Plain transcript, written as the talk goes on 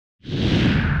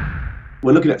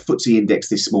We're looking at FTSE index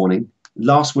this morning.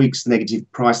 Last week's negative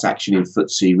price action in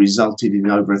FTSE resulted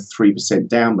in over a 3%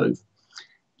 down move.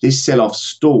 This sell-off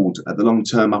stalled at the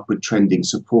long-term upward trending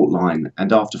support line,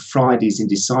 and after Friday's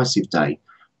indecisive day,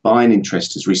 buying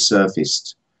interest has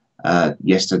resurfaced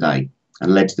yesterday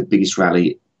and led to the biggest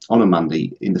rally on a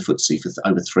Monday in the FTSE for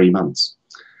over 3 months.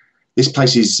 This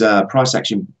places price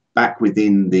action back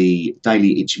within the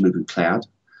daily Ichimoku cloud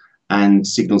and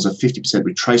signals a 50%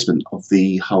 retracement of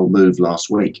the whole move last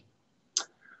week.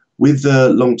 With the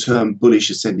long-term bullish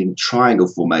ascending triangle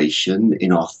formation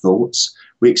in our thoughts,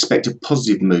 we expect a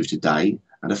positive move today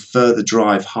and a further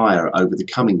drive higher over the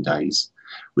coming days,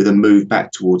 with a move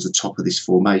back towards the top of this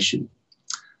formation.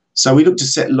 So we look to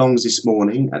set longs this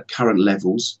morning at current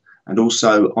levels and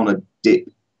also on a dip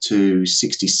to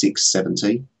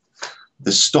 66.70.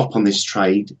 The stop on this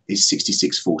trade is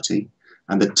 66.40.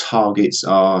 And the targets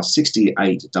are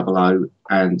 68.00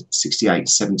 and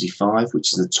 68.75,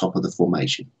 which is the top of the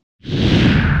formation.